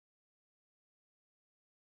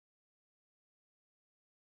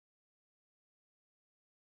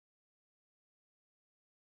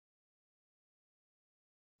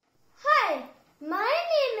My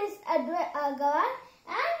name is Advay Agarwal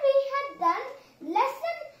and we had done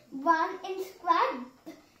lesson 1 in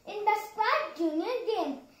the Squad Junior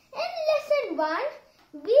game. In lesson 1,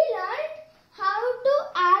 we learned how to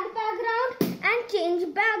add background and change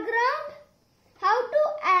background, how to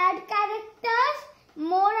add characters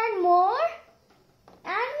more and more,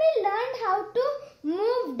 and we learned how to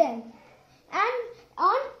move them and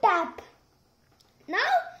on tap. Now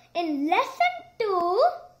in lesson 2,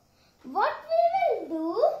 what we will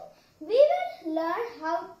do, we will learn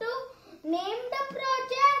how to name the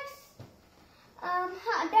projects,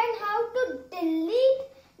 then how to delete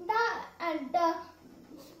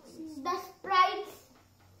the sprites,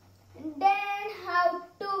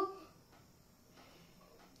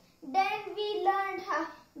 then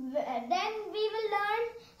we will learn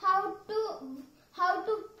how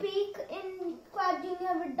to peek in Squad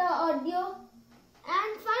Junior with the audio,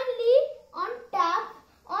 and finally on tap,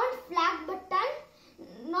 on flag button,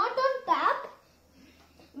 not on tap,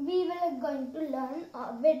 we will going to learn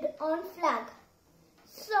on flag.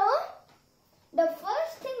 So the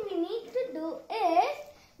first thing we need to do is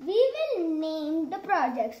we will name the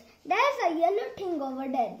projects. There's a yellow thing over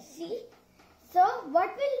there, see? So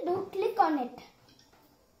what we'll do, click on it.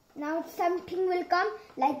 Now something will come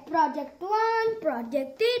like project 1,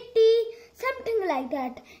 project 80, something like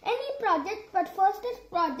that. Any project, but first is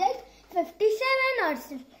project 57 or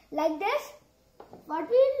like this. What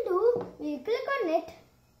we'll do, we'll click on it.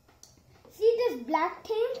 See this black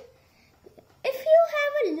thing? If you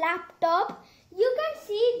have a laptop, you can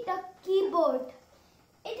see the keyboard.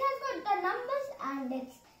 It has got the numbers and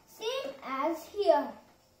it's same as here.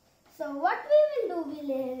 So what we will do,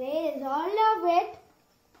 we'll erase all of it.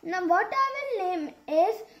 Now what I will name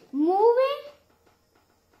is moving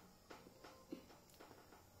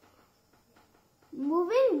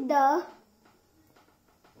the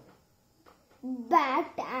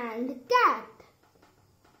bat and cat.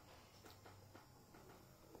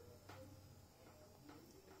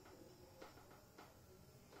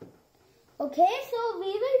 Okay, so we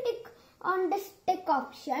will tick on this tick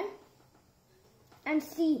option and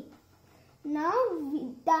see. Now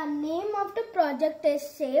the name of the project is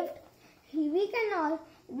saved. We can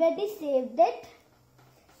already saved it.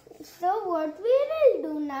 So what we will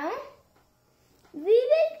do now, we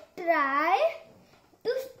will try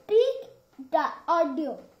to speak the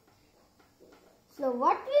audio. So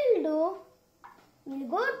what we'll do, we'll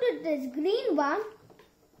go to this green one,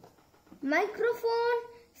 microphone,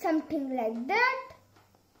 something like that.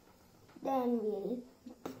 Then we'll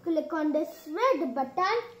click on this red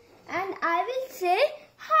button and I will say,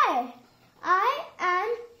 hi, I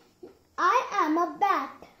am a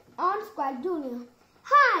bat on Squad Junior.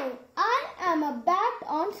 Hi, I am a bat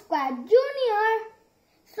on Squad Junior.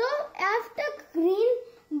 So after green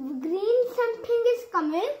something is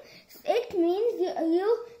coming, it means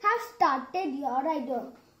you have started your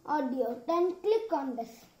audio. Then click on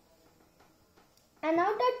this. And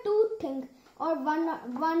now the two things or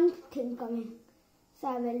one thing coming. So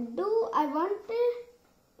I want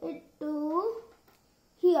it to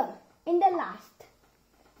here in the last.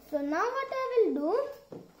 So now what I will do,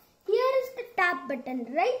 here is the tap button,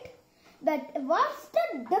 right? But what's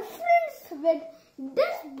the difference with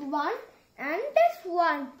this one and this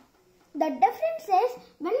one? The difference is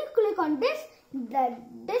when you click on this,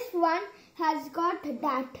 this one has got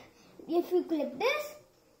that. If you click this,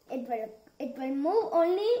 it will move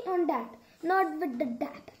only on that, not with the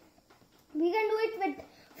tap. We can do it with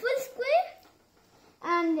full screen,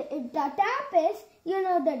 and if the tap is, you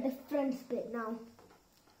know the difference now.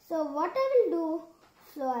 So what I will do,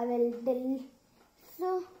 so I will delete.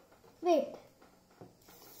 So wait.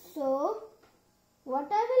 So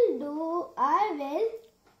what I will do, I will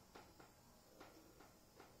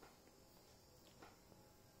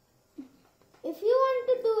if you want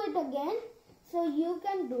to do it again, so you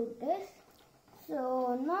can do this.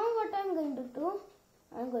 So now what I'm going to do,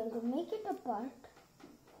 I'm going to make it apart,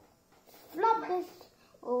 flop this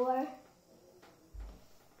over,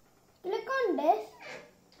 click on this,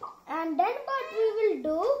 and then what we will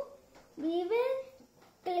do, we will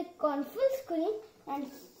click on full screen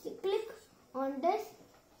and click on this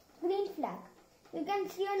green flag. You can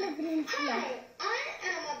see on the green flag. I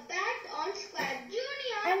am a bat on Squad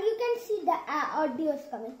Junior. And you can see the audio is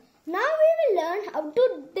coming. Now we will learn how to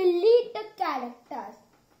delete the characters.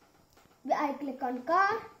 I click on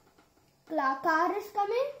car. Car is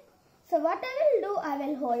coming. So what I will do, I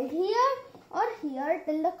will hold here or here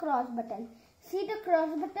till the cross button. See the cross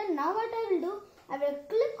button? Now what I will do, I will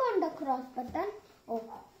click on the cross button. Oh,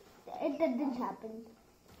 it didn't happen.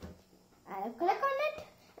 I will click on it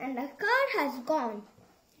and the car has gone.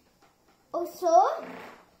 So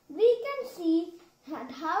we can see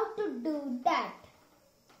how to do that.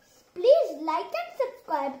 Please like and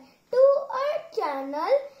subscribe to our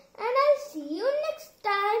channel, and I'll see you next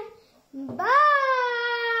time. Bye.